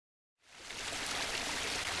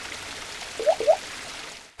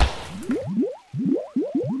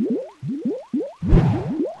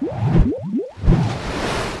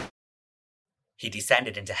He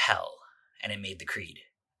descended into hell, and it made the creed.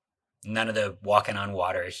 None of the walking on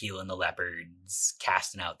water, healing the leopards,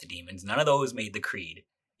 casting out the demons, none of those made the creed,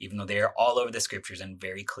 even though they are all over the scriptures and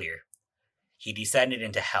very clear. He descended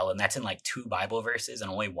into hell, and that's in like 2 Bible verses, and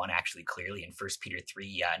only one actually clearly in 1 Peter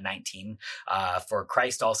 3:19. For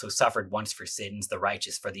Christ also suffered once for sins, the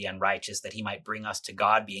righteous for the unrighteous, that he might bring us to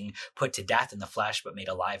God, being put to death in the flesh, but made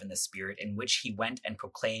alive in the spirit, in which he went and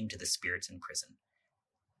proclaimed to the spirits in prison.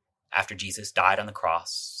 After Jesus died on the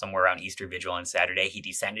cross, somewhere around Easter Vigil on Saturday, he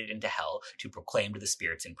descended into hell to proclaim to the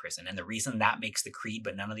spirits in prison. And the reason that makes the creed,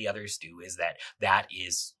 but none of the others do, is that that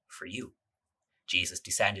is for you. Jesus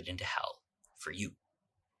descended into hell for you.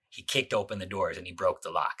 He kicked open the doors and he broke the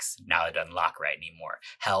locks. Now it doesn't lock right anymore.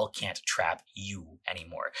 Hell can't trap you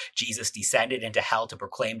anymore. Jesus descended into hell to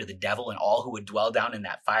proclaim to the devil and all who would dwell down in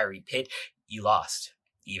that fiery pit, you lost,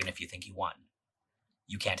 even if you think you won.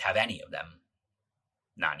 You can't have any of them.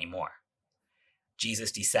 Not anymore.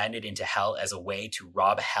 Jesus descended into hell as a way to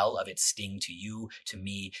rob hell of its sting to you, to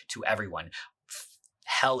me, to everyone.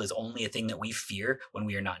 Hell is only a thing that we fear when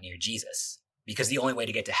we are not near Jesus. Because the only way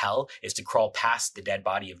to get to hell is to crawl past the dead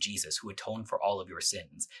body of Jesus, who atoned for all of your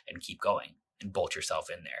sins, and keep going and bolt yourself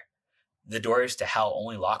in there. The doors to hell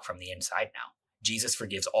only lock from the inside now. Jesus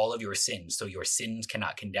forgives all of your sins, so your sins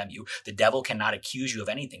cannot condemn you. The devil cannot accuse you of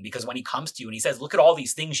anything, because when he comes to you and he says, look at all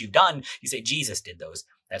these things you've done, you say, Jesus did those.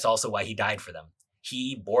 That's also why he died for them.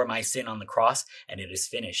 He bore my sin on the cross, and it is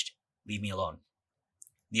finished. Leave me alone.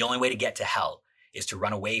 The only way to get to hell is to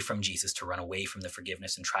run away from Jesus, to run away from the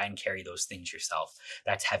forgiveness and try and carry those things yourself.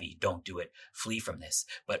 That's heavy. Don't do it. Flee from this.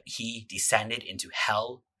 But he descended into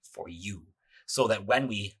hell for you, so that when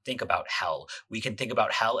we think about hell, we can think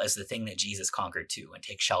about hell as the thing that Jesus conquered too and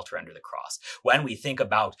take shelter under the cross. When we think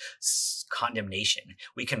about condemnation,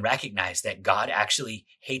 we can recognize that God actually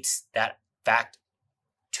hates that fact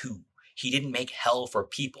too. He didn't make hell for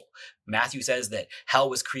people. Matthew says that hell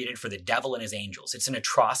was created for the devil and his angels. It's an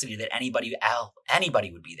atrocity that anybody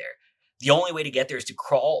would be there. The only way to get there is to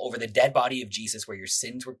crawl over the dead body of Jesus, where your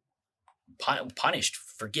sins were punished,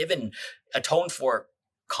 forgiven, atoned for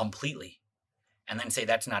completely. And then say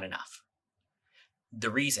that's not enough. The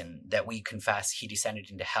reason that we confess he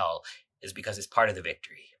descended into hell is because it's part of the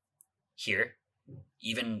victory. Here,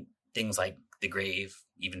 even things like the grave,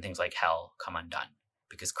 even things like hell come undone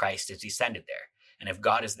because Christ has descended there. And if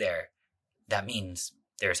God is there, that means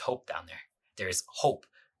there's hope down there. There's hope.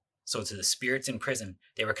 So to the spirits in prison,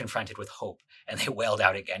 they were confronted with hope and they wailed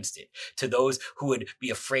out against it. To those who would be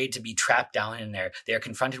afraid to be trapped down in there, they are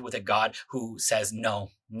confronted with a God who says, no.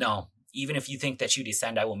 Even if you think that you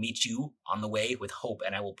descend, I will meet you on the way with hope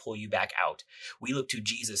and I will pull you back out. We look to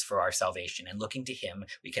Jesus for our salvation, and looking to him,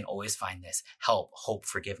 we can always find this help, hope,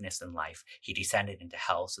 forgiveness, and life. He descended into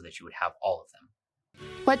hell so that you would have all of them.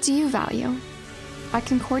 What do you value? At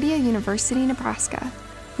Concordia University, Nebraska,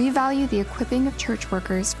 we value the equipping of church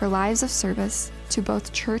workers for lives of service to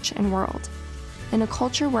both church and world. In a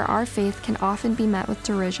culture where our faith can often be met with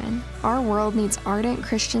derision, our world needs ardent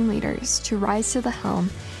Christian leaders to rise to the helm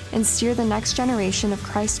and steer the next generation of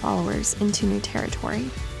Christ followers into new territory.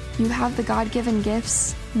 You have the God-given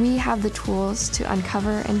gifts, we have the tools to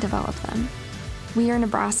uncover and develop them. We are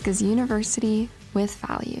Nebraska's university with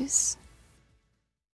values.